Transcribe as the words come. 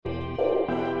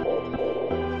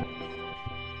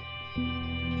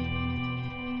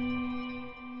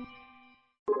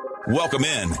Welcome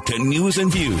in to News and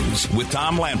Views with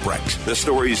Tom Lamprecht. The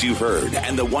stories you've heard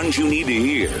and the ones you need to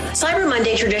hear. Cyber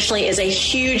Monday traditionally is a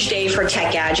huge day for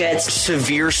tech gadgets.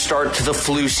 Severe start to the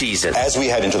flu season. As we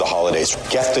head into the holidays,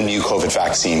 get the new COVID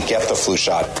vaccine, get the flu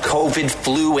shot. COVID,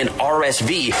 flu, and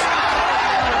RSV.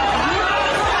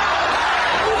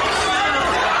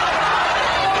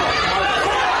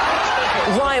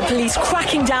 Riot police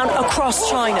cracking down across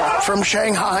China. From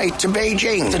Shanghai to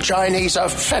Beijing, the Chinese are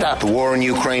fed up. The war in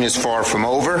Ukraine is far from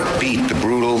over. Beat the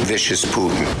brutal, vicious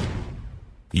Putin.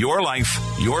 Your life,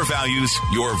 your values,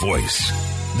 your voice.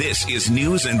 This is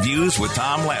News and Views with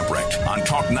Tom Lamprecht on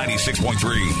Talk 96.3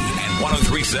 and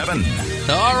 103.7.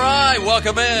 All right,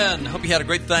 welcome in. Hope you had a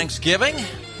great Thanksgiving.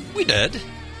 We did.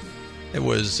 It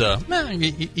was,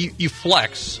 you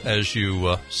flex as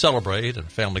you celebrate, and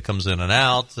family comes in and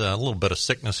out, a little bit of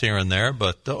sickness here and there,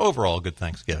 but overall, good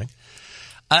Thanksgiving.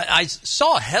 I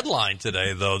saw a headline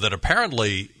today, though, that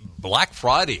apparently Black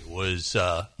Friday was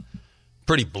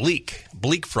pretty bleak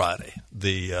Friday.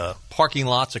 The parking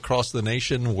lots across the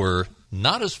nation were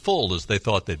not as full as they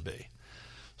thought they'd be.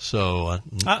 So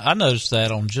I noticed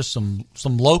that on just some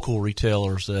local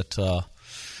retailers that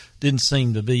didn't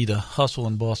seem to be the hustle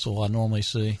and bustle I normally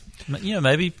see. You know,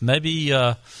 maybe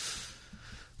a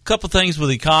couple of things with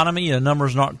the economy. You know,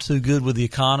 numbers aren't too good with the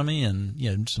economy, and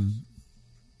you know, some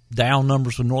down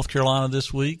numbers with North Carolina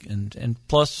this week, and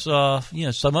plus so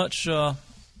much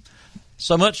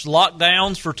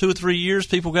lockdowns for 2 or 3 years.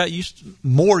 People got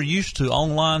more used to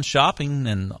online shopping,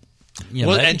 and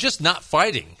and just not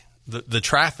fighting the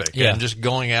traffic and just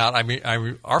going out. I mean,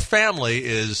 our family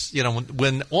is,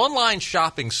 when online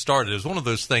shopping started, it was one of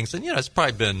those things, and, it's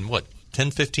probably been,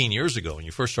 10, 15 years ago when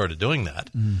you first started doing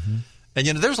that. Mm-hmm. And,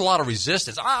 there's a lot of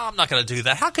resistance. I'm not going to do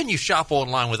that. How can you shop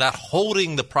online without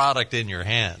holding the product in your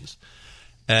hands?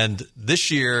 And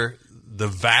this year, the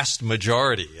vast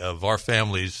majority of our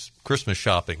family's Christmas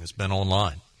shopping has been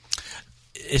online.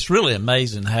 It's really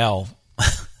amazing how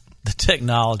the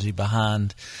technology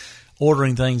behind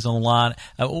ordering things online.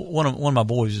 One of my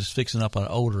boys is fixing up an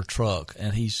older truck,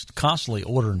 and he's constantly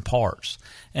ordering parts.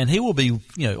 And he will be,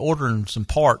 ordering some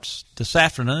parts this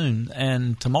afternoon,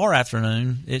 and tomorrow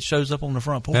afternoon it shows up on the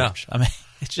front porch. Yeah. I mean,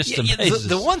 it's just amazing.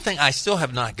 The one thing I still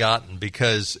have not gotten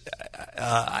because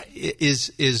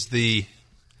is the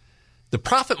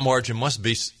profit margin must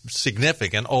be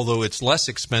significant, although it's less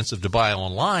expensive to buy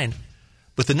online.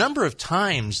 But the number of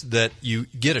times that you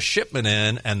get a shipment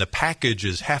in and the package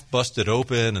is half busted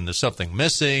open and there's something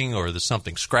missing or there's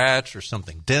something scratched or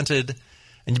something dented,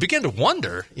 and you begin to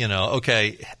wonder,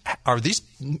 okay, are these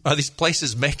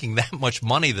places making that much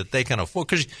money that they can afford?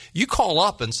 Because you call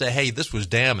up and say, hey, this was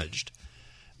damaged.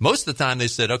 Most of the time they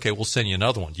said, okay, we'll send you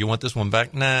another one. Do you want this one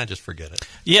back? Nah, just forget it.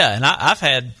 Yeah, and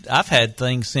I've had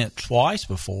things sent twice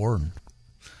before, and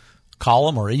call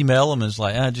them or email them, and it's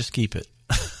like, just keep it.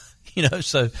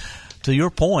 So to your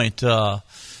point,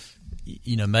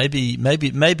 maybe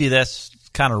that's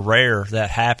kind of rare that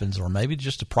happens, or maybe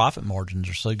just the profit margins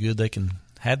are so good they can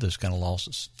have those kind of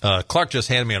losses. Clark just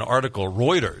handed me an article.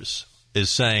 Reuters is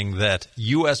saying that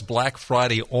U.S. Black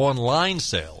Friday online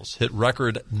sales hit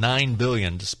record $9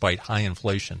 billion despite high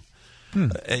inflation.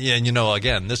 And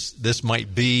again, this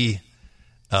might be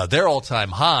their all-time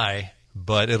high,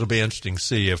 but it'll be interesting to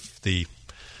see if the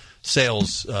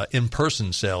sales,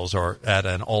 in-person sales, are at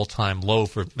an all-time low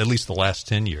for at least the last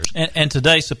 10 years. And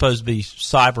today's supposed to be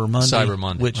Cyber Monday,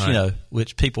 which right.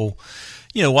 Which people,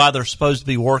 while they're supposed to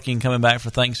be working, coming back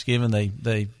for Thanksgiving,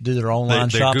 they do their online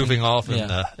shopping. They're goofing off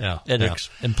at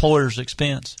employers'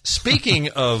 expense.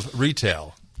 Speaking of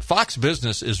retail, Fox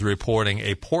Business is reporting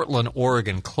a Portland,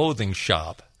 Oregon clothing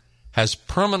shop has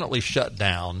permanently shut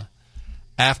down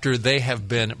after they have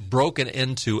been broken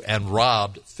into and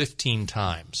robbed 15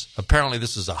 times. Apparently,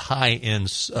 this is a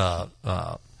high-end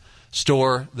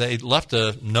store. They left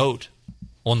a note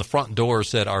on the front door,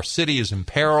 said, "Our city is in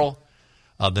peril."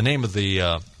 The name of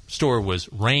the store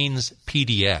was Rains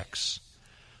PDX.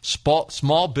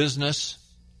 Small business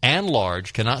and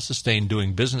large cannot sustain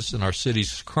doing business in our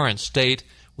city's current state.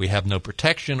 We have no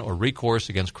protection or recourse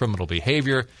against criminal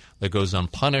behavior that goes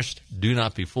unpunished. Do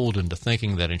not be fooled into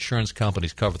thinking that insurance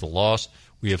companies cover the loss.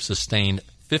 We have sustained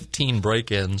 15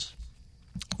 break-ins.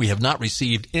 We have not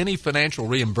received any financial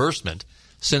reimbursement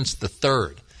since the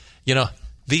 3rd.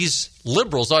 These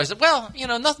liberals always say, well,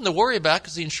 nothing to worry about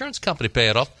because the insurance company pay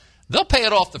it off. They'll pay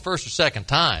it off the first or second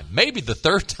time. Maybe the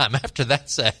third time after that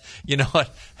say, you know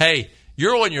what, hey,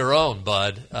 you're on your own,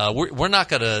 bud. We're not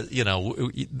going to,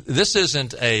 this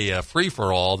isn't a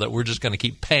free-for-all that we're just going to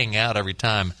keep paying out every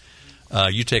time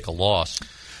you take a loss.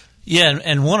 Yeah,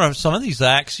 and some of these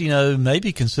acts, may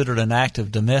be considered an act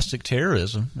of domestic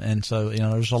terrorism, and so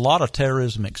there's a lot of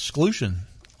terrorism exclusion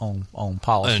on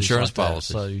policies, insurance like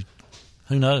policies. So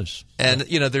who knows? And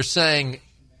they're saying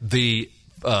the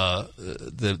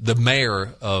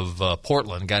mayor of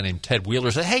Portland, a guy named Ted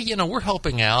Wheeler, said, "Hey, we're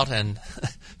helping out." And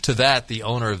to that, the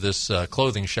owner of this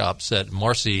clothing shop said,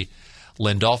 Marcy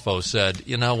Lindolfo said,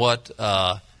 "You know what?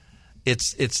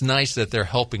 It's nice that they're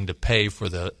helping to pay for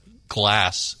the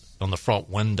glass on the front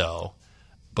window,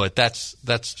 but that's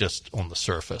just on the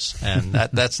surface, and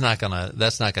that's not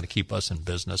gonna keep us in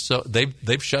business." So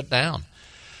they've shut down.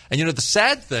 And the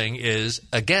sad thing is,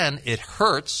 again, it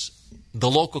hurts the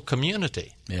local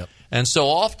community. Yep. And so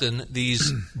often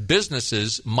these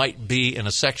businesses might be in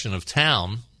a section of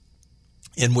town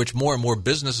in which more and more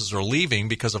businesses are leaving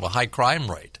because of a high crime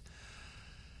rate.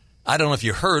 I don't know if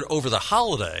you heard, over the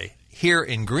holiday here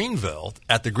in Greenville,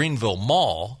 at the Greenville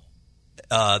Mall,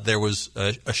 there was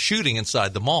a shooting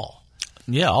inside the mall.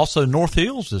 Yeah, also North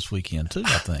Hills this weekend, too,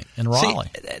 I think, in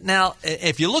Raleigh. See, now,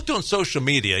 if you looked on social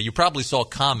media, you probably saw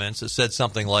comments that said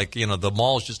something like, the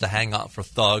mall is just a hangout for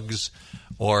thugs,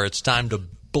 or it's time to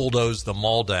bulldoze the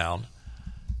mall down.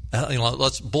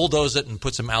 Let's bulldoze it and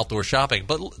put some outdoor shopping.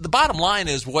 But the bottom line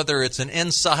is, whether it's an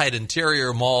inside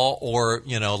interior mall or,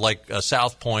 like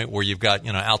South Point, where you've got,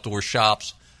 outdoor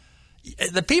shops,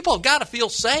 the people have got to feel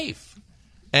safe.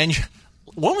 And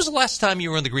when was the last time you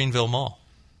were in the Greenville Mall?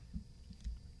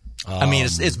 I mean,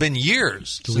 it's been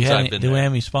years since I've been there. Do we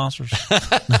have any sponsors?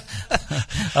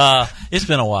 It's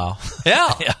been a while.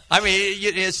 Yeah. I mean,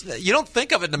 you don't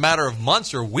think of it in a matter of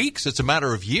months or weeks. It's a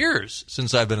matter of years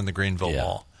since I've been in the Greenville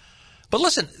Mall. But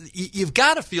listen, you've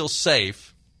got to feel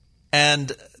safe,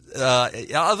 and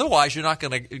otherwise you're not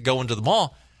going to go into the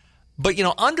mall. But,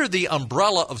 under the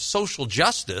umbrella of social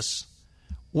justice,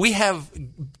 we have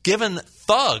given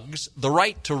thugs the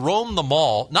right to roam the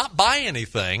mall, not buy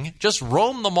anything, just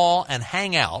roam the mall and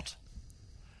hang out.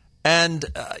 And,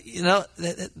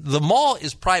 the mall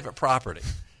is private property.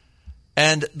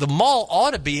 And the mall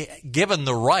ought to be given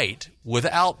the right,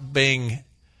 without being,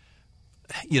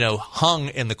 hung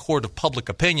in the court of public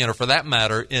opinion, or for that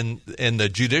matter, in the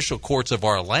judicial courts of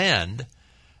our land,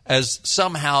 as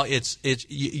somehow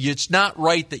it's not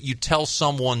right that you tell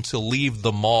someone to leave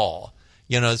the mall.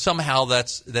 Somehow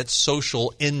that's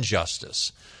social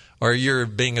injustice, or you're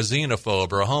being a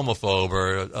xenophobe or a homophobe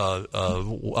or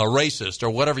a racist or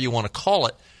whatever you want to call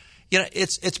it.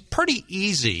 It's pretty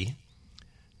easy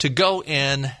to go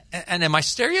in, and am I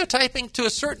stereotyping? To a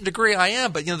certain degree I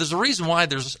am, but there's a reason why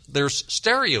there's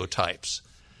stereotypes.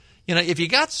 If you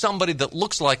got somebody that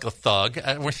looks like a thug,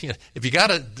 if you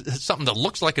got something that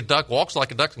looks like a duck, walks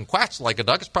like a duck, and quacks like a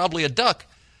duck, it's probably a duck.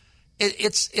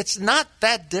 It's not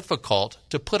that difficult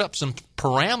to put up some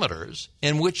parameters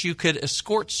in which you could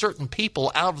escort certain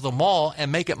people out of the mall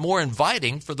and make it more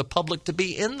inviting for the public to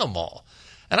be in the mall.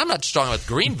 And I'm not just talking about the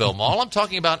Greenville Mall. I'm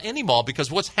talking about any mall,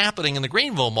 because what's happening in the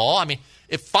Greenville Mall, I mean,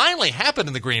 it finally happened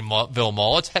in the Greenville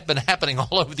Mall. It's been happening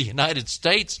all over the United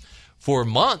States for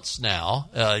months now,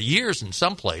 years in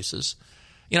some places.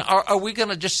 Are we going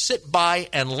to just sit by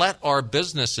and let our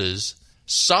businesses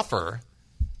suffer?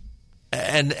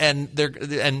 And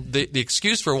the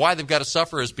excuse for why they've got to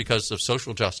suffer is because of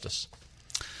social justice.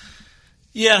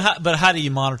 Yeah, but how do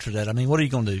you monitor that? I mean, what are you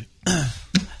going to do?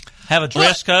 Have a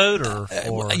dress code, or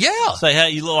say, "Hey,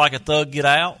 you look like a thug, get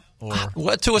out"? Or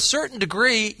well, to a certain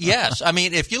degrry, yes. I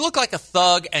mean, if you look like a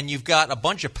thug and you've got a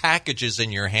bunch of packages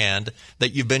in your hand that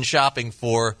you've been shopping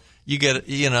for, you get,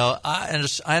 I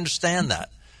understand that.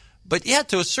 But yeah,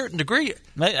 to a certain degree,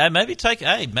 maybe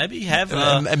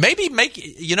have maybe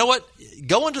make,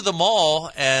 go into the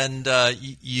mall and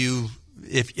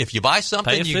if you buy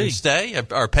something, you can stay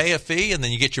or pay a fee, and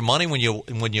then you get your money when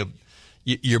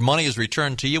your money is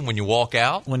returned to you when you walk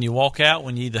out. When you walk out,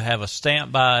 when you either have a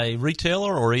stamp by a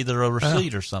retailer or either a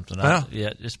receipt or something.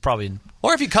 It's probably.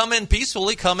 Or if you come in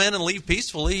and leave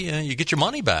peacefully, you get your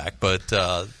money back. But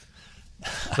I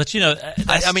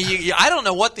don't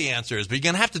know what the answer is, but you're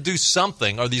going to have to do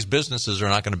something, or these businesses are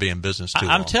not going to be in business too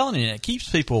long. I'm telling you, it keeps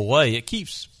people away. It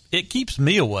keeps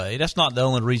me away. That's not the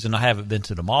only reason I haven't been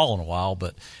to the mall in a while,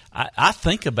 but I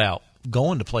think about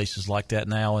going to places like that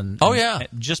now, and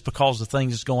just because of the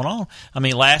things that's going on. I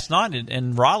mean, last night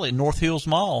in Raleigh, at North Hills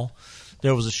Mall,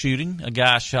 there was a shooting. A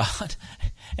guy shot,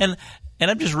 and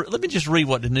let me just read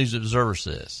what the News Observer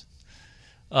says.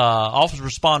 Officers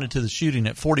responded to the shooting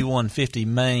at 4150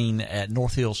 Main at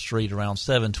North Hill Street around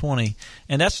 7:20,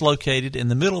 and that's located in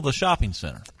the middle of the shopping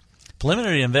center.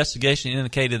 Preliminary investigation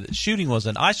indicated that the shooting was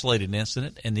an isolated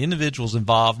incident, and the individuals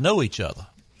involved know each other.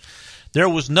 There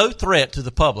was no threat to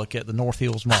the public at the North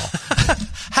Hills Mall.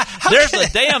 There's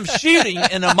a damn shooting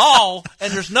in a mall,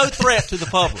 and there's no threat to the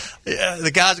public. Yeah,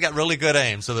 the guy's got really good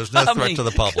aim, so there's no threat to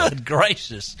the public. Good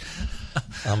gracious.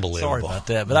 Unbelievable. Sorry about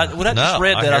that. But when I just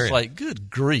read that, I was like, good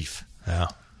grief. Yeah.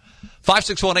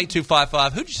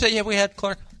 561-8255. Who'd you say we had,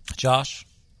 Clark? Josh.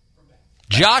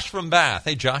 Josh from Bath.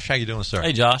 Hey, Josh, how you doing, sir?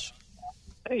 Hey, Josh.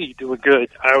 Hey, doing good.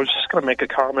 I was just going to make a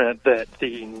comment that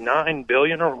the $9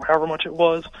 billion or however much it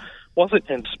was wasn't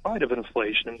in spite of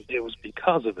inflation. It was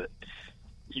because of it.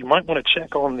 You might want to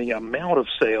check on the amount of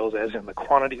sales, as in the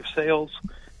quantity of sales,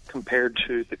 compared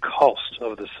to the cost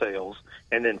of the sales,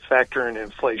 and then factor in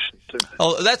inflation too.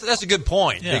 Oh, that's a good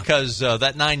point, because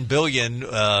that $9 billion,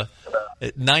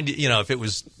 90, if it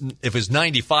was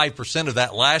 95% of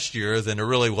that last year, then it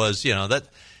really was, that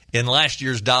in last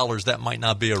year's dollars, that might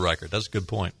not be a record. That's a good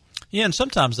point. Yeah, and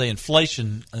sometimes they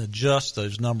inflation adjust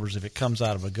those numbers if it comes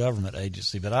out of a government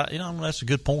agency. But that's a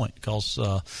good point, because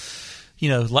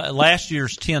last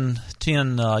year's 10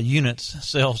 units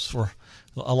sells for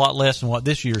a lot less than what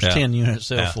this year's 10 units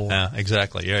sell for. Yeah,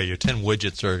 exactly. Yeah, your 10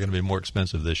 widgets are going to be more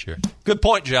expensive this year. Good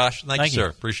point, Josh. Thank you, sir.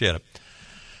 Appreciate it.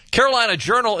 Carolina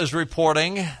Journal is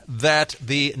reporting that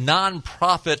the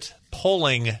nonprofit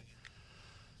polling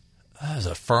as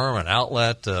a firm, an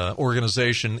outlet,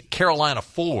 organization, Carolina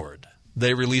Forward,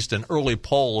 they released an early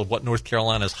poll of what North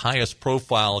Carolina's highest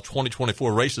profile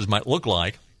 2024 races might look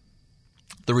like.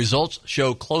 The results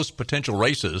show close potential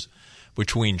races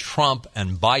between Trump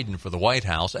and Biden for the White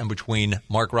House and between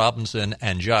Mark Robinson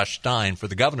and Josh Stein for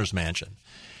the governor's mansion.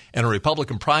 In a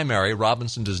Republican primary,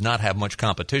 Robinson does not have much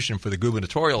competition for the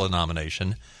gubernatorial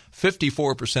nomination,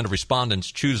 54% of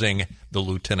respondents choosing the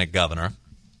lieutenant governor.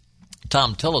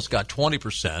 Tom Tillis got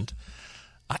 20%.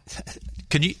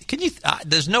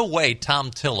 There's no way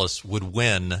Tom Tillis would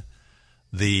win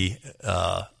the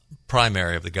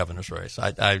primary of the governor's race.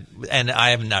 I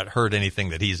have not heard anything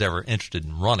that he's ever interested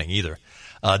in running either.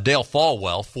 Dale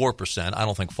Falwell, 4%. I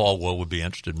don't think Falwell would be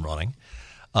interested in running.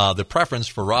 The preference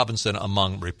for Robinson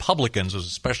among Republicans was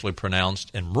especially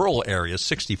pronounced in rural areas,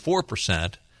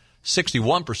 64%,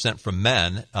 61% from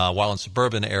men, while in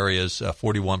suburban areas,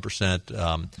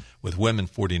 41%, with women,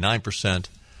 49%.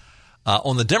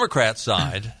 On the Democrat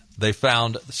side, they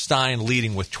found Stein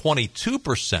leading with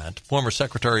 22%. Former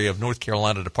Secretary of North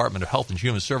Carolina Department of Health and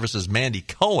Human Services Mandy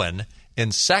Cohen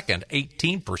in second,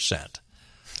 18%.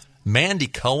 Mandy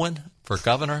Cohen for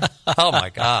governor? Oh, my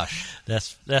gosh.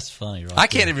 That's funny, right? I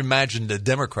can't even imagine the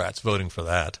Democrats voting for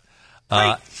that.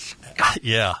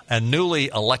 Yeah, and newly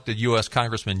elected U.S.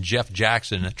 Congressman Jeff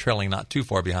Jackson trailing not too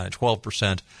far behind at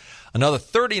 12%. Another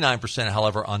 39%,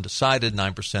 however, undecided.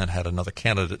 9% had another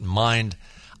candidate in mind.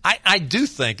 I do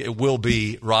think it will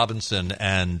be Robinson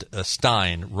and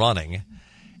Stein running.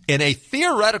 In a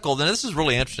theoretical, then this is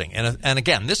really interesting, and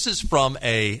again, this is from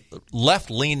a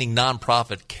left-leaning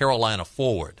nonprofit, Carolina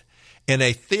Forward. In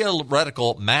a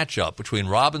theoretical matchup between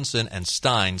Robinson and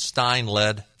Stein, Stein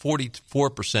led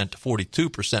 44% to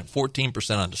 42%,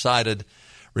 14% undecided.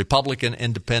 Republican,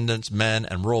 independents, men,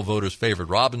 and rural voters favored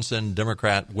Robinson.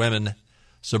 Democrat, women,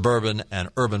 suburban, and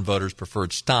urban voters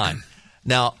preferred Stein.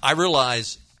 Now, I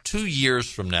realize 2 years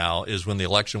from now is when the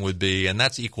election would be, and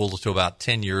that's equal to about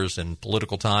 10 years in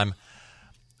political time.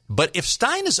 But if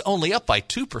Stein is only up by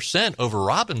 2% over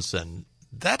Robinson,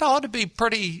 that ought to be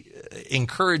pretty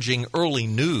encouraging early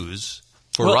news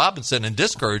for Robinson and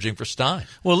discouraging for Stein.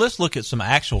 Well, let's look at some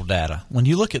actual data. When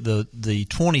you look at the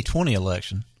 2020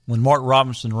 election, when Mark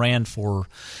Robinson ran for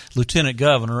lieutenant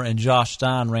governor and Josh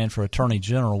Stein ran for attorney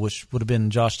general, which would have been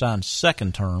Josh Stein's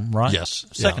second term, right? Yes.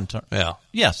 Second term. Yeah.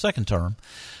 Yeah, second term.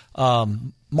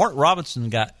 Mark Robinson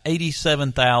got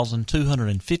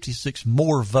 87,256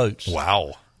 more votes.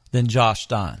 Wow. Than Josh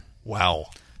Stein. Wow.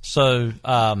 So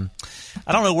I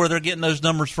don't know where they're getting those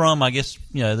numbers from. I guess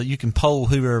that you can poll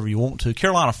whoever you want to.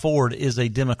 Carolina Forward is a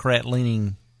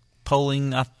Democrat-leaning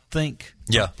polling, I think.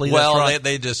 Yeah. Well, right.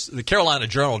 the Carolina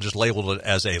Journal just labeled it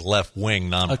as a left-wing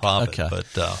nonprofit. Okay. But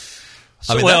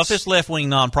if it's left-wing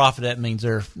nonprofit, that means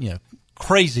they're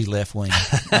crazy left-wing.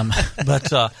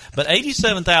 But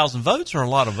 87,000 votes are a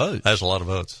lot of votes. That's a lot of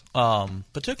votes.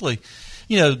 Particularly.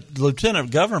 The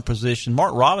lieutenant governor position,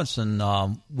 Mark Robinson,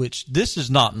 which this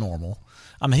is not normal.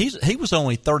 I mean, he was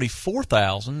only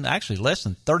 34,000, actually less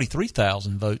than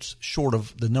 33,000 votes short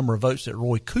of the number of votes that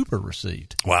Roy Cooper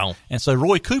received. Wow. And so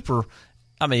Roy Cooper,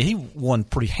 I mean, he won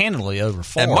pretty handily over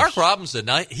Forrest. And Mark Robinson,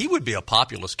 he would be a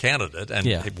populist candidate, and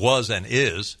he was and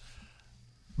is.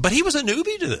 But he was a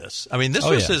newbie to this. I mean, this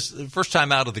was his first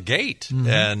time out of the gate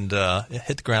and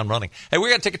hit the ground running. Hey, we're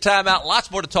going to take a time out.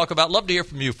 Lots more to talk about. Love to hear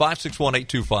from you.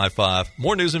 561-8255.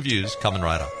 More news and views coming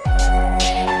right up.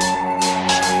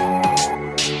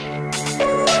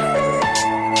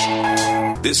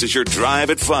 This is your Drive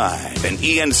at 5 and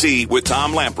ENC with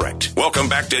Tom Lamprecht. Welcome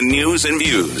back to News and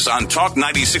Views on Talk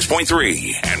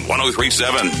 96.3 and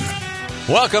 103.7.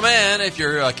 Welcome in. If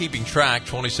you're keeping track,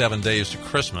 27 days to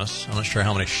Christmas. I'm not sure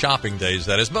how many shopping days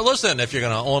that is. But listen, if you're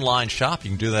going to online shop,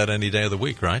 you can do that any day of the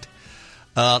week, right?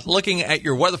 Looking at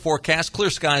your weather forecast,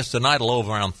 clear skies tonight, a low of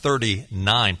around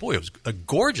 39. Boy, it was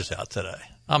gorgeous out today.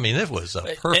 I mean, it was a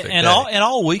perfect day.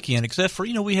 All weekend, except for,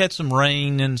 we had some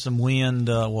rain and some wind.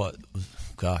 Was it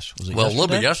yesterday? Well, a little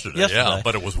bit yesterday, yeah,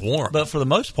 but it was warm. But for the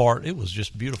most part, it was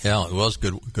just beautiful. Yeah, it was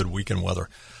good weekend weather,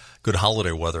 good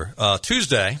holiday weather.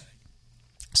 Tuesday,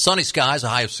 sunny skies, a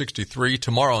high of 63.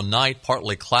 Tomorrow night,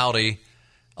 partly cloudy,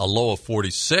 a low of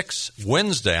 46.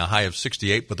 Wednesday, a high of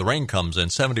 68, but the rain comes in.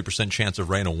 70% chance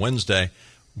of rain on Wednesday.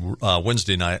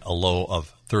 Wednesday night, a low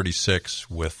of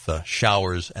 36 with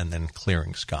showers and then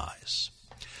clearing skies.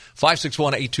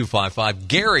 561-8255.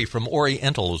 Gary from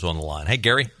Oriental is on the line. Hey,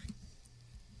 Gary.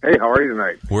 Hey, how are you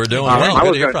tonight? We're doing well. I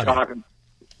was going to talk.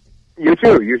 You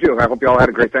too. I hope you all had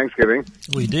a great Thanksgiving.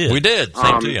 We did.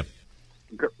 Same to you.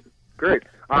 Great.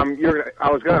 I'm going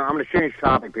to change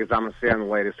topic because I'm going to stay on the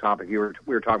latest topic. We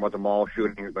were talking about the mall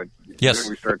shootings, but yes,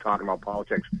 then we started talking about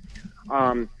politics.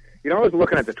 I was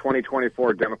looking at the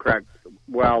 2024 Democrat,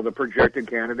 the projected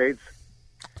candidates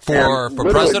for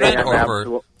president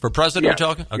or for president. Yes, you're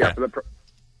talking, okay?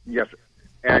 Yes.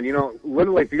 And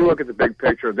literally, if you look at the big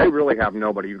picture, they really have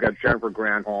nobody. You've got Jennifer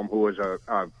Granholm, who was a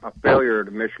failure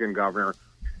to Michigan governor.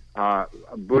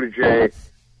 Buttigieg,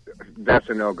 that's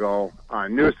a no-go.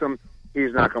 Newsom,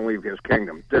 he's not going to leave his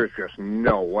kingdom. There's just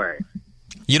no way.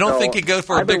 You don't think he'd go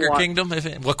for a bigger kingdom?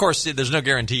 Of course, there's no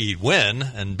guarantee he'd win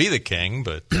and be the king,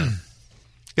 but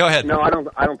go ahead. No, I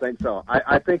don't think so.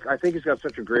 I think he's got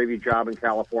such a gravy job in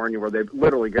California where they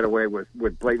literally get away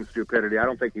with blatant stupidity. I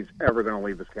don't think he's ever going to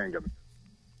leave his kingdom.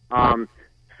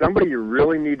 Somebody you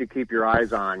really need to keep your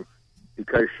eyes on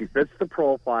because she fits the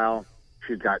profile.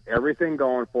 She's got everything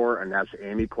going for her, and that's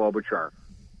Amy Klobuchar.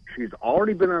 She's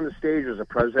already been on the stage as a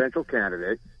presidential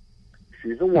candidate.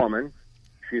 She's a woman.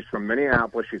 She's from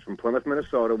Minneapolis. She's from Plymouth,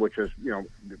 Minnesota, which is,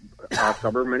 a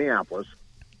suburb of Minneapolis.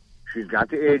 She's got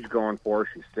the age going for her.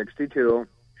 She's 62.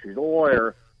 She's a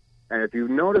lawyer. And if you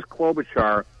notice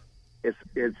Klobuchar, it's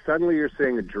suddenly you're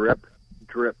seeing a drip,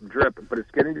 but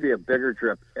it's getting to be a bigger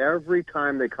drip every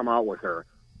time they come out with her.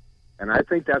 And I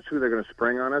think that's who they're going to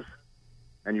spring on us.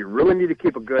 And you really need to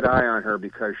keep a good eye on her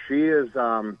because she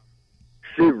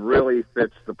really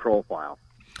fits the profile.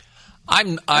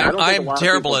 I'm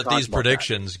terrible at these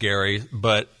predictions, Gary,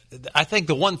 but I think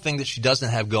the one thing that she doesn't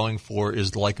have going for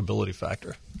is the likability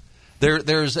factor.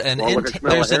 There's an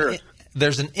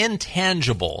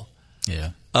intangible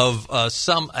of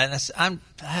some, and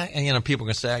people are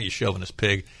going to say, "Oh, you chauvinist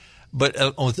pig," but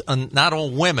not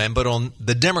on women, but on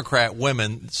the Democrat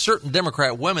women, certain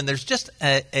Democrat women. There's just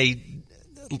the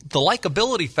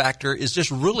likability factor is just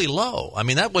really low. I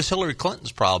mean, that was Hillary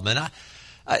Clinton's problem, and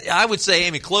I would say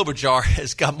Amy Klobuchar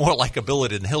has got more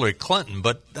likability than Hillary Clinton,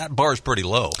 but that bar is pretty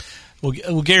low. Well,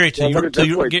 Gary, too,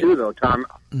 though, Tom.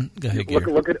 Go ahead, Gary.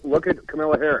 Look at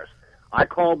Kamala Harris. I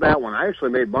called that one. I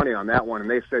actually made money on that one, and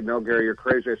they said, "No, Gary, you're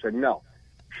crazy." I said, "No,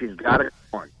 she's got it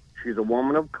going. She's a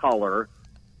woman of color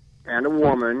and a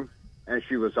woman, and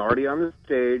she was already on the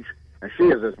stage, and she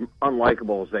is as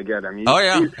unlikable as they get. I mean,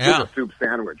 she's a soup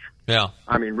sandwich. Yeah,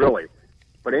 I mean, really."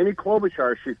 But Amy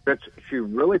Klobuchar, she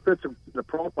really fits the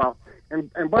profile.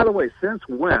 And by the way, since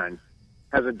when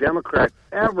has a Democrat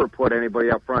ever put anybody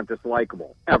up front that's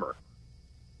likable? Ever?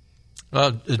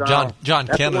 John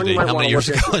Kennedy, how many years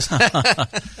ago was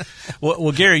that?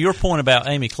 Well, Gary, your point about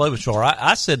Amy Klobuchar,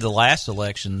 I said the last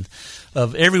election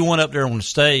of everyone up there on the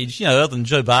stage, other than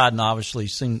Joe Biden, obviously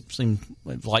seemed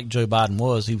like Joe Biden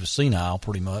was. He was senile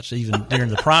pretty much, even during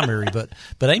the primary. But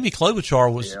Amy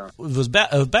Klobuchar was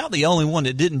about the only one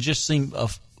that didn't just seem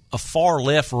a far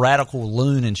left radical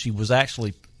loon, and she was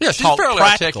actually she's fairly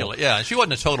articulate. Yeah, she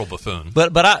wasn't a total buffoon.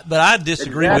 But I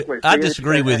disagree. Exactly. I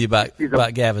disagree with you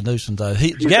about Gavin Newsom though.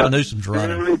 Gavin Newsom's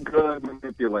running. Really good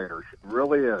manipulator. She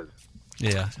really is.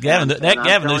 Yeah, Gavin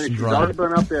Newsom's running. Already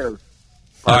been up there.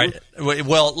 All right.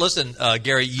 Well, listen,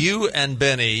 Gary, you and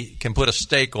Benny can put a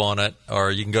stake on it,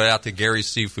 or you can go out to Gary's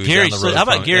Seafood down the road. How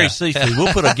about Gary's Seafood?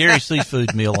 We'll put a Gary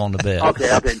Seafood meal on the bet. Okay.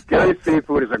 Gary's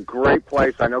Seafood is a great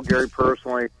place. I know Gary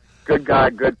personally. Good guy,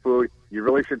 good food. You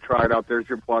really should try it out. There's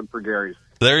your plug for Gary's.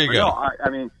 There you go. No, I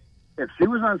mean, if she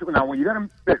was on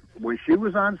when she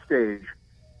was on stage,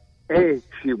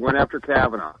 she went after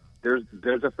Kavanaugh. There's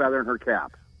a feather in her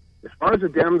cap. As far as the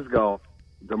Dems go,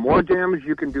 the more damage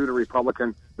you can do to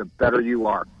Republican, the better you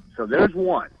are. So there's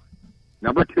one.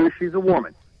 Number two, she's a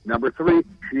woman. Number 3,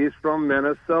 she's from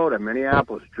Minnesota,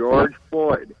 Minneapolis, George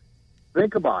Floyd.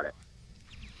 Think about it.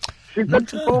 She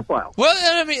fits the profile. Well,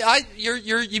 I mean,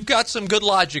 you've got some good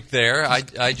logic there.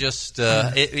 I just,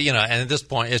 and at this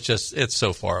point, it's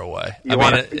so far away. You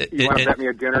want to bet me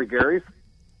a dinner, Gary's?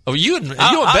 Oh, you and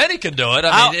Benny can do it.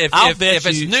 I mean, if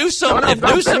it's Newsom, if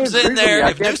Newsom's in there,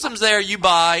 if Newsom's there, you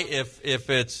buy. If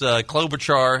it's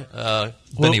Klobuchar,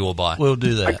 Benny will buy. We'll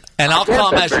do that, and I'll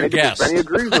come as your guest. Benny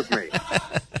agrees with me.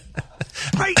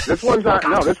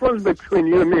 This one's between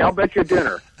you and me. I'll bet you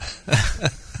dinner.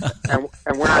 And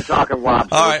we're not talking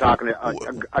lobster. We're talking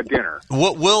a dinner.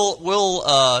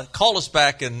 We'll call us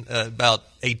back in about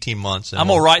 18 months. I'm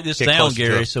gonna write this down,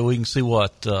 Gary, so we can see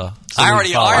what. I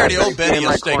already owe Betty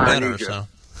a steak dinner. So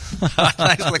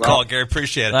thanks for the call, Gary.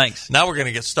 Appreciate it. Thanks. Now we're going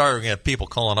to get started. We're going to have people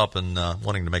calling up and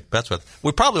wanting to make bets with.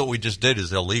 What we just did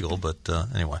is illegal, but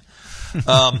anyway.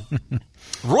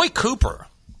 Roy Cooper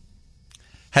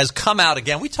has come out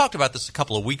again. We talked about this a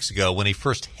couple of weeks ago when he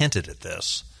first hinted at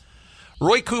this.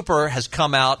 Roy Cooper has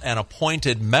come out and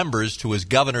appointed members to his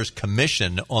governor's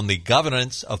commission on the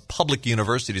governance of public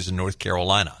universities in North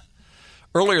Carolina.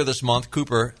 Earlier this month,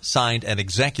 Cooper signed an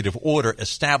executive order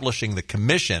establishing the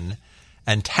commission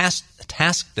and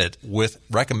tasked it with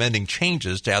recommending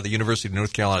changes to how the University of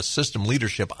North Carolina system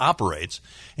leadership operates,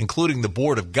 including the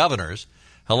Board of Governors.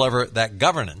 However, that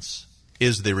governance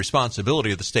is the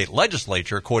responsibility of the state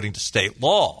legislature according to state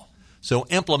law. So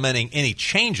implementing any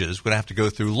changes would have to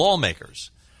go through lawmakers.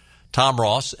 Tom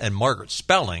Ross and Margaret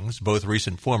Spellings, both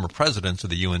recent former presidents of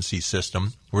the UNC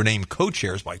system, were named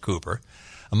co-chairs by Cooper.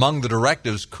 Among the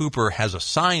directives Cooper has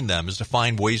assigned them is to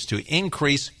find ways to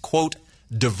increase, quote,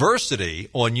 diversity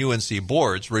on UNC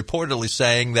boards, reportedly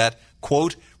saying that,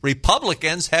 quote,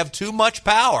 Republicans have too much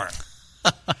power.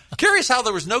 Curious how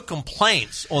there was no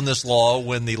complaints on this law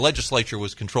when the legislature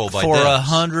was controlled by for Dems.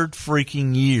 100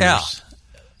 freaking years. Yeah.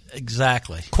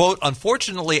 Exactly. Quote,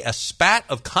 unfortunately, a spat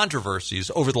of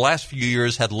controversies over the last few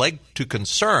years had led to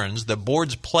concerns that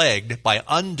boards plagued by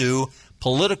undue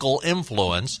political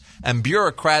influence and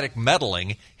bureaucratic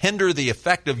meddling hinder the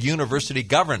effective university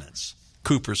governance,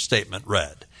 Cooper's statement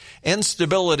read.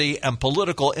 Instability and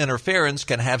political interference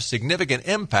can have significant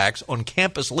impacts on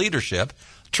campus leadership,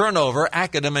 turnover,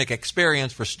 academic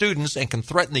experience for students, and can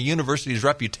threaten the university's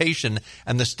reputation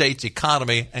and the state's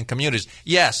economy and communities.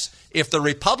 Yes, if the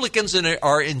Republicans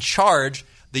are in charge,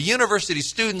 the university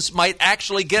students might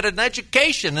actually get an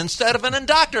education instead of an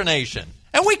indoctrination.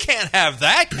 And we can't have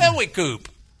that, can we, Coop?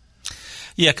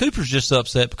 Yeah, Cooper's just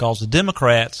upset because the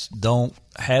Democrats don't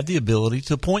have the ability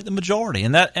to appoint the majority,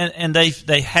 and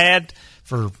they had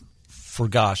for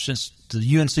gosh, since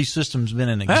the UNC system's been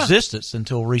in existence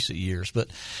until recent years. But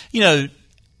to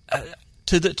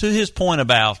his point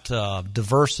about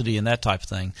diversity and that type of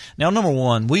thing. Now, number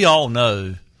one, we all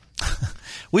know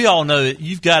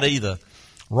you've got to either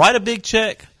write a big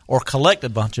check or collect a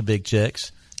bunch of big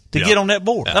checks to get on that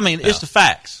board. I mean, it's the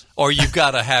facts. Or you've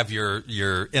got to have your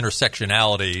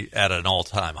intersectionality at an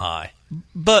all-time high.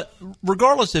 But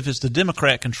regardless if it's the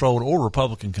Democrat-controlled or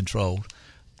Republican-controlled,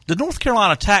 the North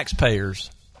Carolina taxpayers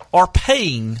are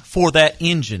paying for that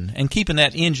engine and keeping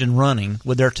that engine running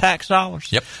with their tax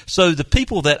dollars. Yep. So the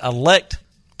people that elect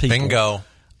people, bingo.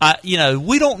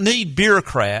 We don't need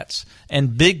bureaucrats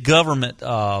and big government,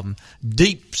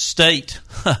 deep state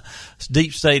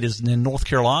is in North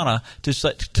Carolina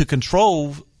to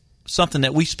control something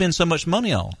that we spend so much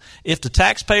money on. If the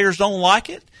taxpayers don't like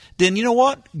it, then you know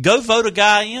what? Go vote a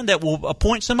guy in that will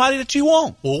appoint somebody that you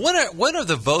want. Well, when are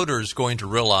the voters going to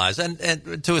realize,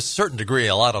 and to a certain degree,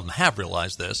 a lot of them have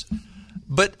realized this,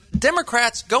 but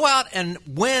Democrats go out and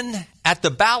win at the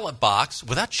ballot box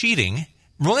without cheating,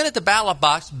 win at the ballot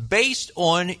box based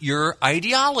on your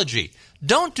ideology.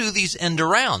 Don't do these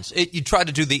end-arounds. You try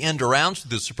to do the end-arounds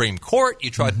through the Supreme Court. You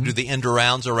try to do the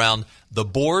end-arounds around the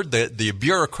board, the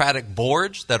bureaucratic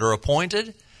boards that are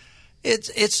appointed.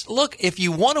 It's look, if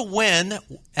you want to win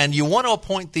and you want to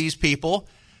appoint these people,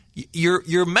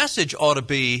 your message ought to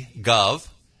be, Gov,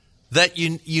 that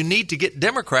you need to get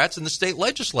Democrats in the state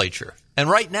legislature. And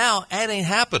right now, that ain't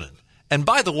happening. And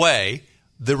by the way,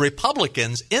 the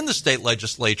Republicans in the state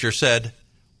legislature said,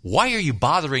 why are you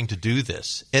bothering to do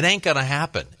this? It ain't going to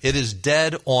happen. It is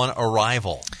dead on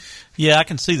arrival. Yeah, I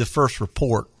can see the first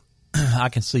report. I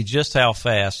can see just how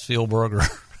fast Phil Berger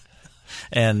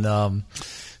and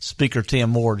Speaker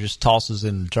Tim Moore just tosses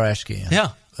in the trash can. Yeah.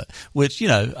 Which,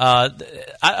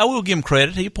 I will give him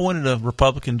credit. He appointed a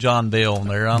Republican, John Bell, on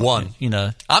there.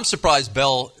 I'm surprised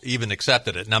Bell even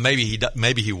accepted it. Now, maybe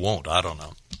he won't. I don't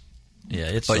know.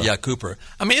 Yeah, Cooper.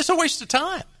 I mean, it's a waste of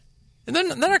time. And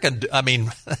they're not going to – I mean,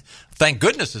 thank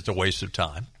goodness it's a waste of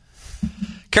time.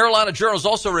 Carolina Journal is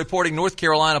also reporting North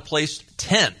Carolina placed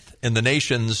 10th in the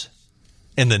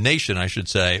nation, I should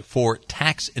say, for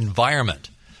tax environment.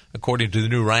 According to the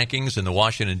new rankings in the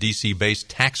Washington, D.C. based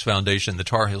tax foundation, the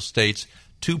Tar Heel State's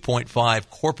 2.5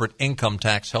 corporate income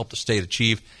tax helped the state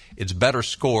achieve its better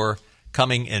score,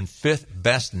 coming in 5th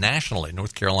best nationally.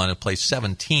 North Carolina placed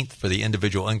 17th for the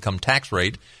individual income tax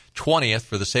rate, 20th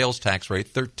for the sales tax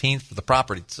rate, 13th for the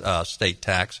property state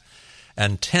tax,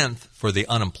 and 10th for the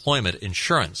unemployment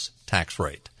insurance tax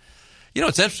rate. You know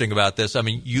what's interesting about this? I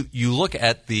mean, you look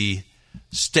at the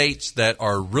states that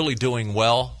are really doing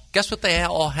well. Guess what they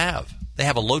all have? They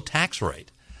have a low tax rate.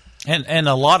 And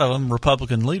a lot of them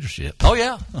Republican leadership. Oh,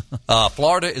 yeah.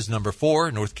 Florida is number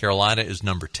 4. North Carolina is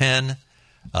number 10.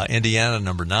 Indiana,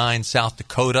 number 9. South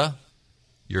Dakota,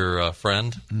 your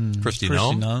friend, Kristi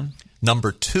Noem.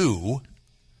 Number 2.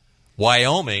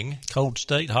 Wyoming. Cold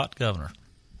state, hot governor.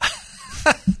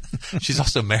 She's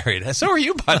also married. So are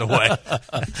you, by the way.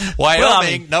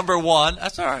 Wyoming, number 1.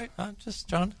 That's all right. I'm just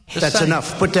trying. That's saying.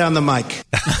 Enough. Put down the mic.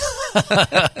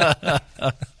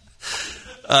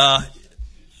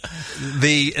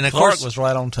 Clark was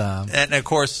right on time. And of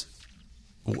course,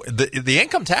 the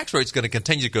income tax rate is going to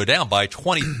continue to go down. By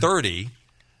 2030,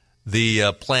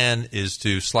 the plan is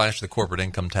to slash the corporate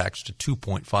income tax to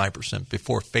 2.5%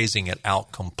 before phasing it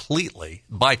out completely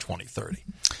by 2030.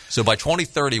 So by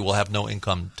 2030, we'll have no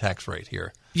income tax rate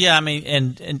here. Yeah, I mean,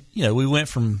 and you know, we went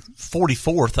from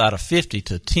 44th out of 50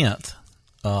 to 10th,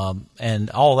 and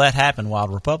all that happened while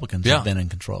Republicans have been in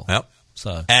control. Yep.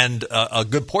 So, and a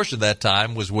good portion of that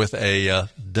time was with a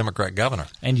Democrat governor.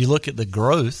 And you look at the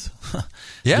growth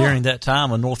during that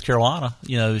time in North Carolina.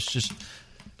 You know, it's just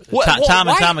time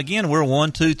and time again, we're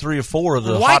 1, 2, 3, or 4 of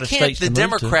the hottest states to move to. Why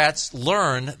can't the Democrats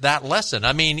learn that lesson?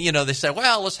 I mean, you know, they say,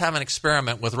 well, let's have an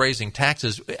experiment with raising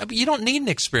taxes. I mean, you don't need an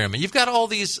experiment. You've got all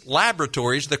these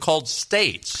laboratories. They're called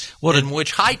states, in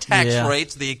which high tax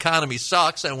rates, the economy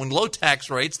sucks, and when low tax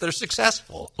rates, they're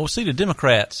successful. Well, see, the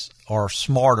Democrats are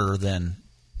smarter than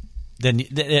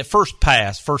at first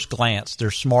glance,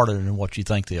 they're smarter than what you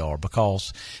think they are,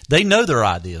 because they know their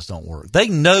ideas don't work. They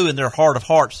know in their heart of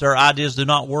hearts their ideas do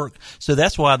not work. So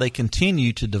that's why they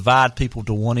continue to divide people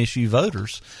to one-issue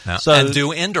voters. And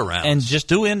do end-arounds. And just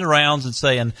do end-arounds and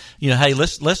saying, you know, hey,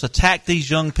 let's attack these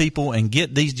young people and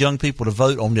get these young people to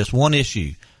vote on this one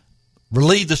issue.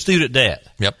 Relieve the student debt.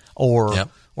 Or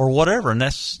whatever. And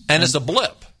it's a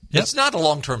blip. It's not a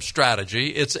long-term strategy.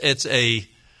 It's a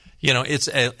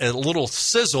little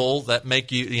sizzle that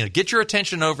make you get your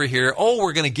attention over here. Oh,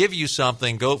 we're going to give you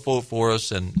something. Go vote for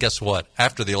us. And guess what?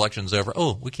 After the election's over,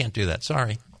 oh, we can't do that.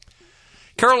 Sorry.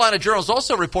 Carolina Journal is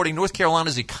also reporting North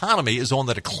Carolina's economy is on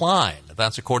the decline.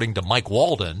 That's according to Mike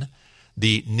Walden,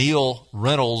 the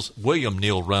William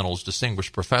Neil Reynolds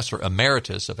Distinguished Professor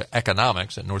Emeritus of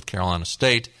Economics at North Carolina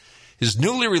State. His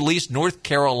newly released North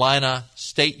Carolina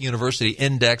State University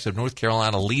Index of North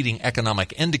Carolina Leading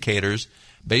Economic Indicators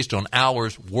based on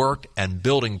hours worked and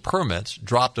building permits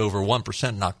dropped over 1%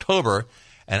 in October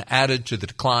and added to the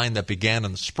decline that began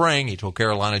in the spring. He told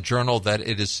Carolina Journal that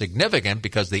it is significant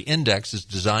because the index is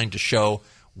designed to show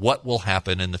what will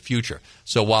happen in the future.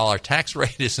 So while our tax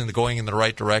rate isn't going in the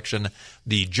right direction,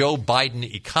 the Joe Biden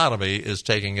economy is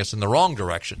taking us in the wrong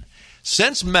direction.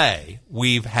 Since May,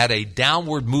 we've had a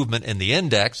downward movement in the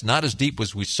index, not as deep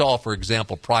as we saw, for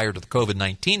example, prior to the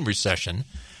COVID-19 recession,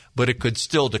 but it could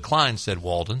still decline, said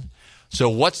Walden. So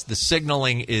what's the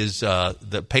signaling is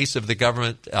the pace of the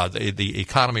government, the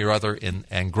economy rather,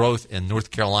 and growth in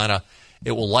North Carolina.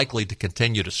 It will likely to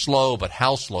continue to slow, but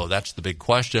how slow? That's the big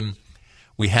question.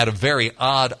 We had a very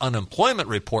odd unemployment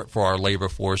report for our labor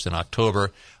force in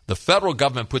October. The federal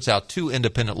government puts out 2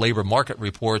 independent labor market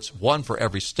reports, one for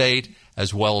every state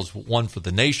as well as one for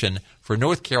the nation. For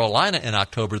North Carolina in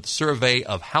October, the survey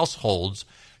of households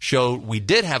showed we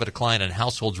did have a decline in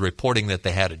households reporting that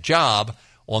they had a job.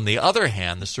 On the other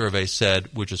hand, the survey said,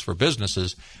 which is for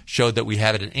businesses, showed that we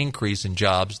had an increase in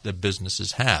jobs that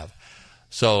businesses have.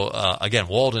 So, again,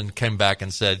 Walden came back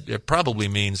and said it probably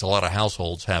means a lot of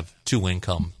households have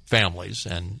 2-income families,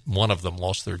 and one of them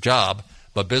lost their job.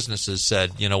 But businesses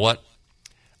said, you know what,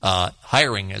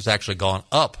 hiring has actually gone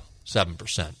up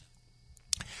 7%.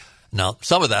 Now,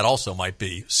 some of that also might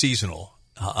be seasonal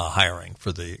hiring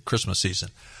for the Christmas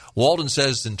season. Walden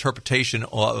says the interpretation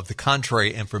of the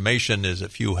contrary information is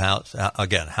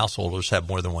householders have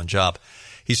more than one job.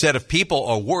 He said if people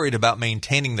are worried about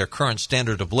maintaining their current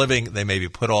standard of living, they may be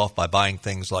put off by buying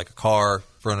things like a car,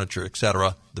 furniture,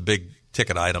 etc., the big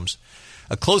ticket items.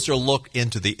 A closer look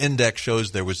into the index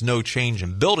shows there was no change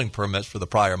in building permits for the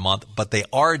prior month, but they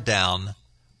are down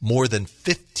more than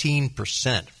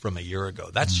 15% from a year ago.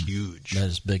 That's huge. That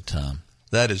is big time.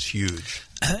 That is huge.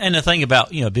 And the thing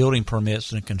about, building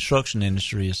permits in the construction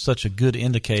industry is such a good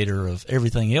indicator of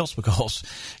everything else because,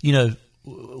 where do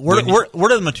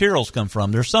the materials come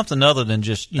from? There's something other than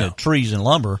just, trees and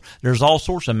lumber. There's all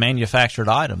sorts of manufactured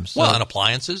items. So, and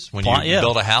appliances. When you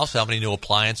build a house, how many new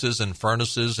appliances and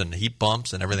furnaces and heat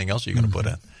pumps and everything else are you going to put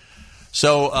in?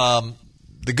 So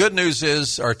the good news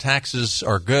is our taxes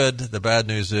are good. The bad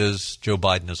news is Joe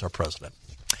Biden is our president.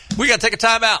 We got to take a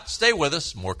time out. Stay with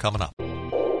us. More coming up.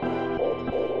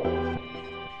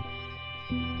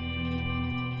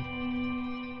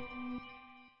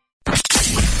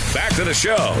 Back to the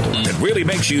show that really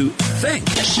makes you think.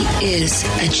 He is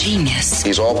a genius.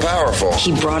 He's all powerful.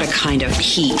 He brought a kind of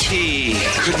heat. He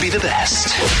could be the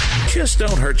best. Just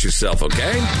don't hurt yourself,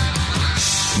 okay?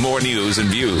 More news and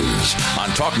views on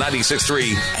Talk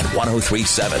 96.3 and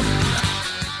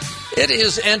 103.7. It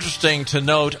is interesting to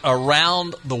note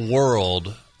around the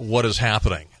world what is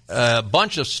happening. A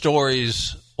bunch of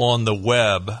stories on the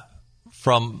web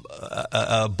from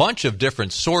a bunch of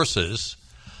different sources.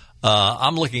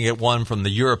 I'm looking at one from the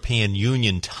European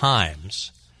Union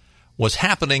Times. What's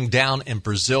happening down in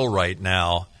Brazil right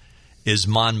now is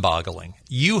mind-boggling.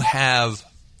 You have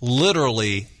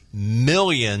literally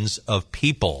millions of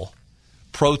people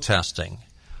protesting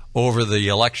over the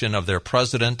election of their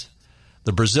president.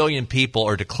 The Brazilian people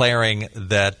are declaring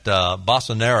that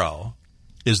Bolsonaro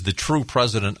is the true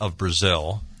president of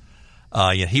Brazil.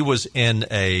 He was in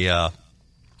a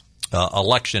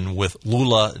election with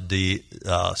Lula da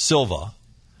Silva,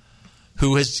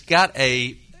 who has got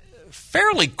a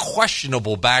fairly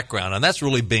questionable background, and that's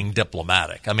really being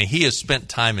diplomatic. I mean, he has spent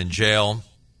time in jail.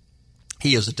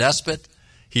 He is a despot.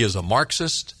 He is a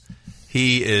Marxist.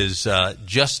 He is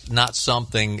just not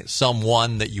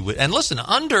someone that you would – and listen,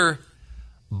 under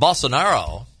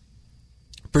Bolsonaro,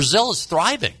 Brazil is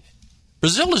thriving.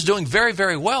 Brazil is doing very,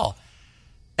 very well.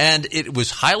 And it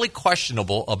was highly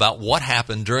questionable about what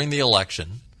happened during the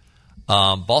election.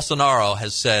 Bolsonaro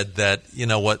has said that,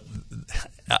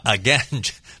 again,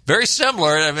 very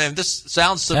similar. I mean, this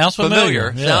sounds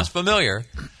familiar. Yeah. Sounds familiar.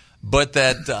 But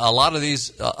that a lot of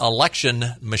these election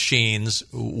machines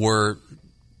were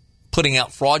putting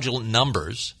out fraudulent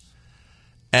numbers.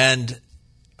 And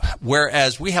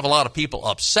whereas we have a lot of people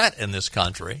upset in this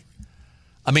country,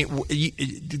 I mean, you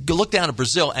look down at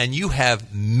Brazil and you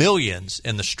have millions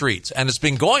in the streets. And it's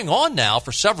been going on now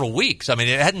for several weeks. I mean,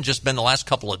 it hadn't just been the last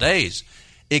couple of days.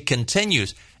 It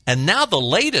continues. And now the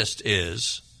latest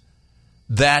is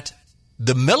that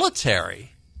the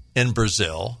military in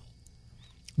Brazil,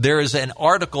 there is an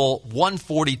Article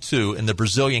 142 in the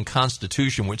Brazilian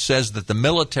Constitution which says that the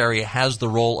military has the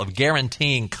role of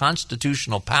guaranteeing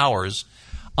constitutional powers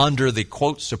under the,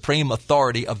 quote, supreme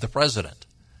authority of the president.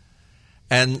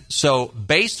 And so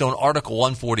based on Article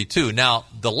 142, now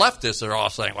the leftists are all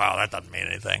saying, wow, that doesn't mean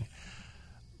anything.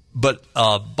 But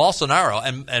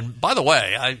Bolsonaro, and by the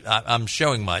way, I'm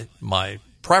showing my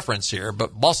preference here,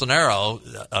 but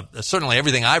Bolsonaro, certainly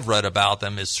everything I've read about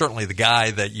them is certainly the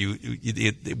guy that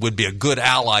it would be a good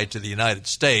ally to the United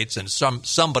States and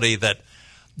somebody that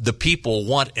the people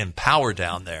want in power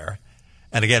down there.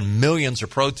 And again, millions are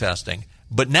protesting.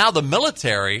 But now the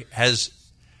military has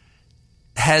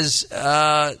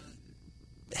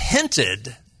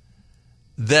hinted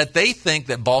that they think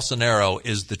that Bolsonaro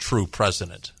is the true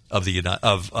president of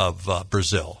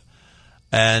Brazil,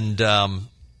 and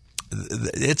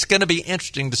it's going to be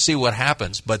interesting to see what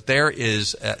happens. But there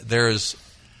is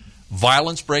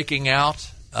violence breaking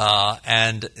out,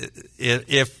 and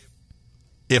if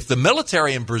the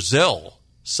military in Brazil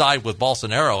side with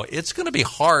Bolsonaro, it's going to be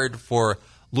hard for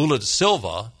Lula da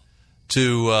Silva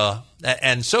to.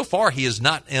 And so far, he has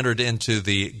not entered into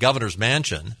the governor's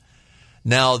mansion.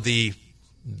 Now,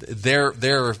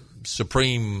 their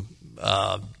supreme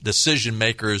decision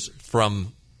makers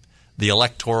from the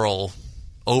electoral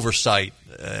oversight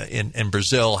in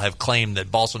Brazil have claimed that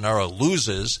Bolsonaro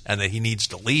loses and that he needs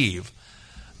to leave.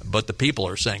 But the people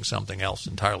are saying something else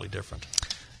entirely different.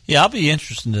 Yeah, I'll be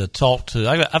interested to talk to.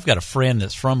 I've got a friend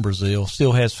that's from Brazil,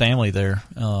 still has family there.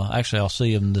 Actually, I'll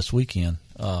see him this weekend.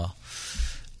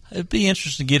 It'd be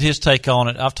interesting to get his take on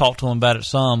it. I've talked to him about it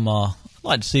some. I'd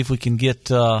like to see if we can get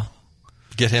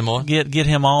him on, get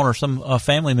him on, or some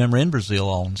family member in Brazil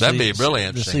on. That'd be really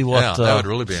interesting. To see what that would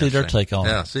really be see their take on it.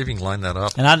 Yeah, see if you can line that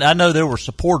up. And I know there were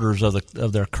supporters of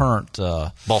their current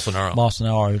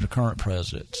Bolsonaro, the current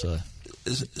president.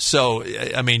 So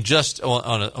I mean, just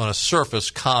on a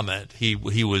surface comment, he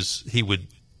would be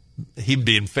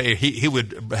in favor. He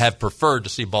would have preferred to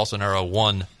see Bolsonaro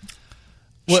won.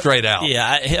 Straight out.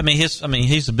 Yeah, I mean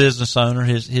he's a business owner.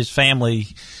 His family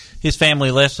his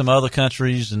family left some other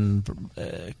countries, and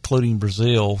including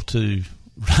Brazil, to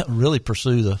really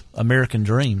pursue the American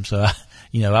dream. So,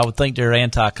 I would think they're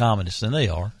anti-communists, and they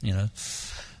are.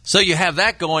 So you have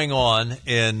that going on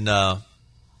in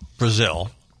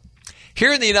Brazil.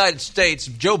 Here in the United States,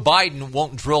 Joe Biden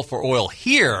won't drill for oil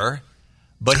here,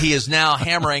 but he is now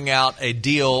hammering out a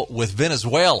deal with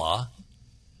Venezuela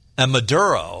and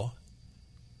Maduro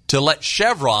to let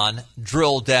Chevron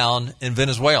drill down in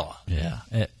Venezuela. Yeah.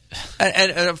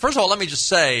 And first of all, let me just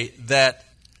say that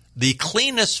the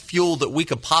cleanest fuel that we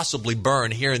could possibly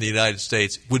burn here in the United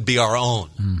States would be our own.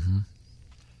 Mm-hmm.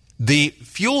 The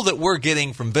fuel that we're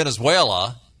getting from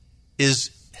Venezuela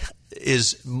is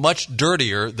much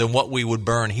dirtier than what we would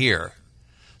burn here.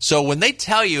 So when they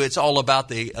tell you it's all about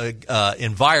the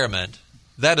environment,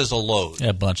 that is a load.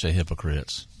 A bunch of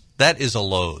hypocrites. That is a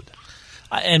load.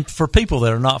 And for people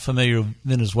that are not familiar with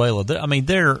Venezuela,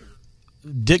 their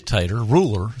dictator,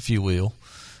 ruler, if you will,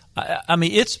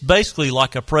 it's basically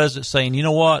like a president saying, you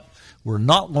know what, we're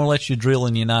not going to let you drill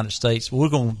in the United States, but we're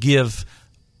going to give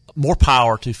more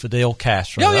power to Fidel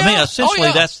Castro. Oh, yeah.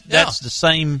 Essentially, that's the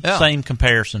same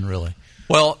comparison, really.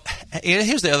 Well,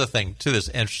 here's the other thing, too, that's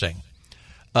interesting.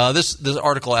 This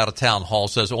article out of Town Hall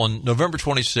says, on November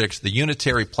 26th, the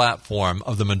unitary platform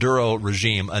of the Maduro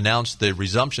regime announced the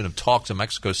resumption of talks in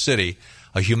Mexico City,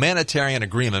 a humanitarian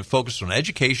agreement focused on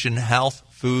education, health,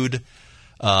 food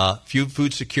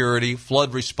security,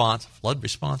 flood response,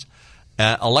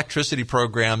 electricity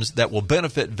programs that will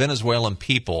benefit Venezuelan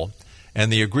people,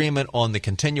 and the agreement on the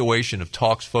continuation of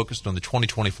talks focused on the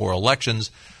 2024 elections.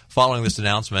 Following this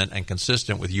announcement and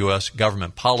consistent with U.S.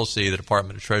 government policy, the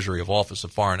Department of Treasury of Office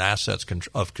of Foreign Assets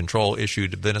of Control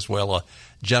issued Venezuela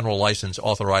general license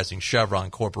authorizing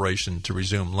Chevron Corporation to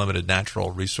resume limited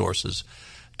natural resources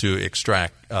to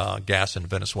extract gas in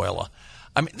Venezuela.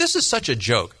 This is such a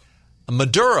joke.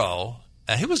 Maduro,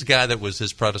 he was the guy that was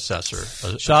his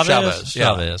predecessor.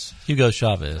 Chavez. Hugo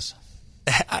Chavez.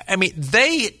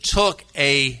 They took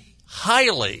a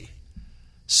highly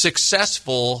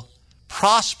successful,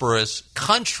 prosperous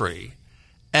country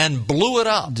and blew it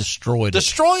up. Destroyed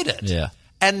it. Yeah.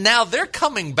 And now they're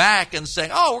coming back and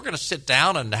saying, we're going to sit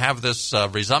down and have this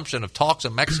resumption of talks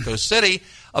in Mexico City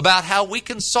about how we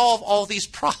can solve all these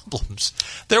problems.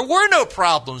 There were no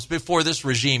problems before this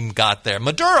regime got there.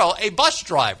 Maduro, a bus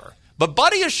driver. But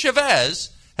Buddy Chavez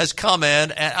has come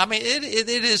in, and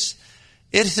it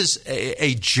is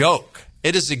a joke.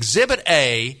 It is Exhibit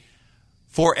A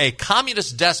for a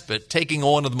communist despot taking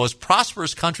on one of the most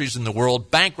prosperous countries in the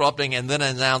world, bankrupting, and then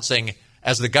announcing,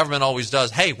 as the government always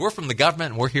does, hey, we're from the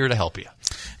government and we're here to help you.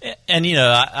 And,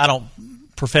 I don't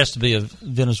profess to be a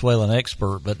Venezuelan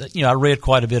expert, but, I read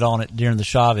quite a bit on it during the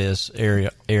Chavez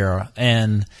era.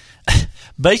 And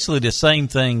basically the same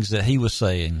things that he was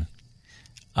saying,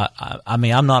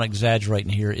 I'm not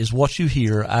exaggerating here, is what you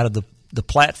hear out of the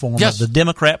platform of the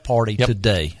Democrat Party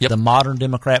today, the modern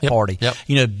Democrat Party.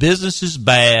 Business is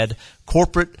bad,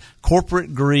 corporate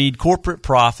greed, corporate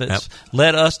profits.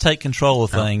 Let us take control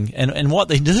of things. And what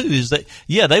they do is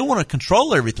they want to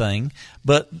control everything,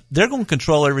 but they're going to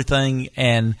control everything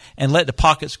and let the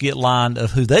pockets get lined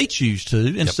of who they choose to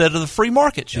instead of the free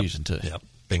market choosing to. Yep.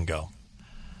 Bingo.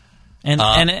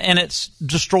 And it's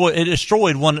destroyed. It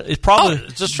destroyed one. It's probably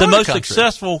the most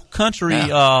successful country.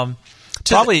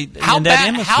 Probably in that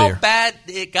hemisphere. How bad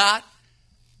it got?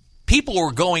 People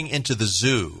were going into the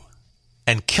zoo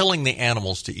and killing the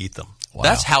animals to eat them. Wow.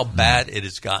 That's how bad it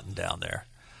has gotten down there.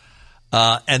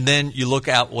 And then you look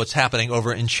at what's happening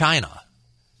over in China.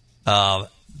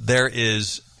 There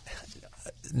is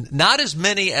not as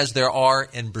many as there are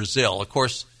in Brazil. Of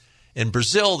course, in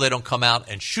Brazil, they don't come out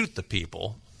and shoot the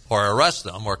people or arrest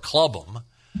them or club them.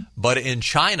 But in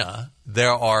China,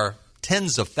 there are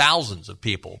tens of thousands of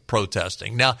people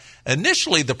protesting. Now,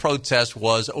 initially the protest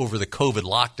was over the COVID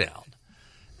lockdown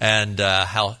and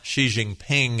how Xi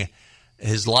Jinping,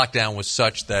 his lockdown was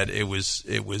such that it was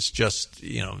just,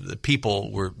 the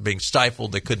people were being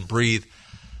stifled, they couldn't breathe.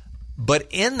 But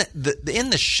in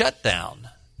the shutdown,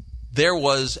 there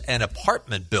was an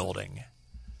apartment building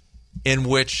in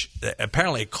which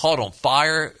apparently it caught on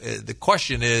fire. The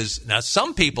question is, now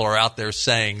some people are out there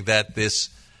saying that this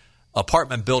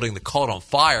apartment building that caught on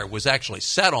fire was actually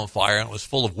set on fire and it was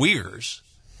full of Uyghurs.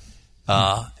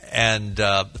 And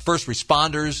the first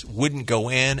responders wouldn't go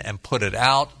in and put it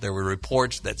out. There were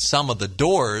reports that some of the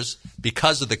doors,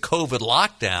 because of the COVID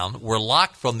lockdown, were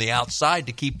locked from the outside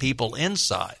to keep people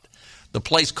inside. The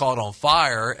place caught on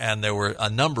fire and there were a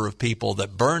number of people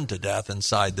that burned to death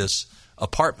inside this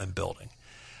apartment building.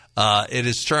 It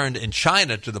has turned in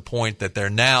China to the point that they're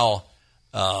now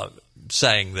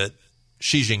saying that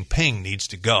Xi Jinping needs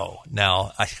to go.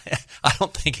 Now, I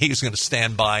don't think he's going to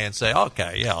stand by and say,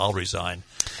 okay, yeah, I'll resign.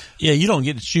 Yeah, you don't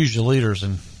get to choose your leaders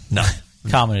in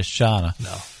communist China.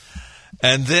 No.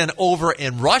 And then over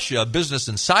in Russia, Business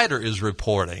Insider is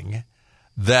reporting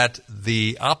that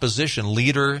the opposition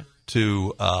leader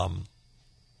to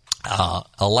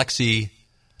Alexei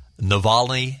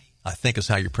Navalny, I think is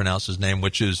how you pronounce his name,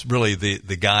 which is really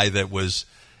the guy that was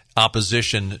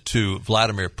opposition to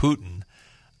Vladimir Putin,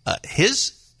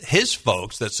 his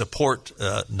folks that support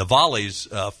Navalny's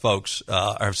folks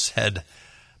have said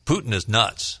Putin is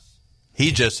nuts.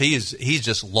 He's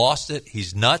just lost it.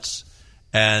 He's nuts.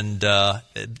 And to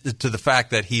the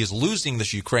fact that he is losing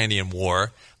this Ukrainian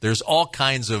war, there's all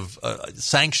kinds of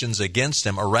sanctions against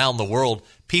him around the world.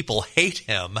 People hate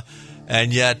him,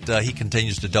 and yet he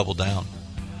continues to double down.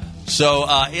 So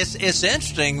it's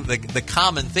interesting, the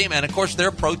common theme. And, of course, there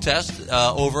are protests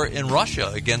over in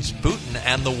Russia against Putin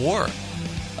and the war.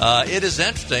 It is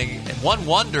interesting. One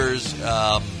wonders,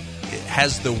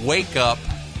 has the wake-up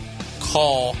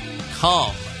call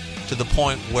come to the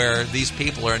point where these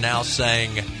people are now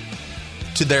saying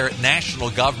to their national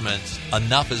governments,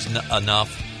 enough is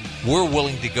enough. We're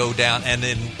willing to go down. And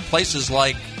in places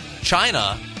like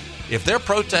China, if they're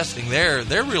protesting there,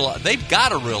 they've got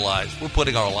to realize we're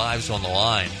putting our lives on the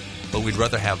line, but we'd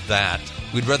rather have that.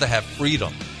 We'd rather have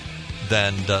freedom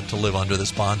than to live under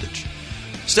this bondage.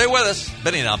 Stay with us.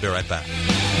 Benny and I'll be right back.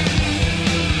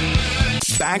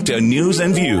 Back to News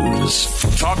and Views.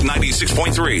 Talk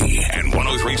 96.3 and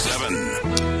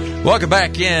 103.7. Welcome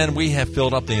back in. We have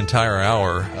filled up the entire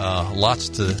hour. Lots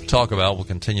to talk about. We'll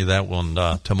continue that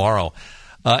one tomorrow.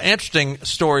 Interesting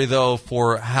story, though,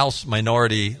 for House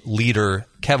Minority Leader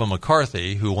Kevin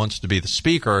McCarthy, who wants to be the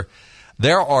Speaker.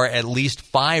 There are at least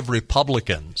 5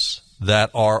 Republicans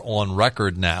that are on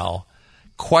record now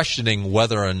questioning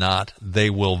whether or not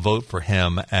they will vote for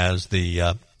him as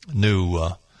the new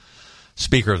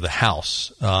Speaker of the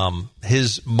House.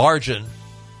 His margin,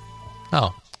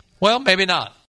 maybe not.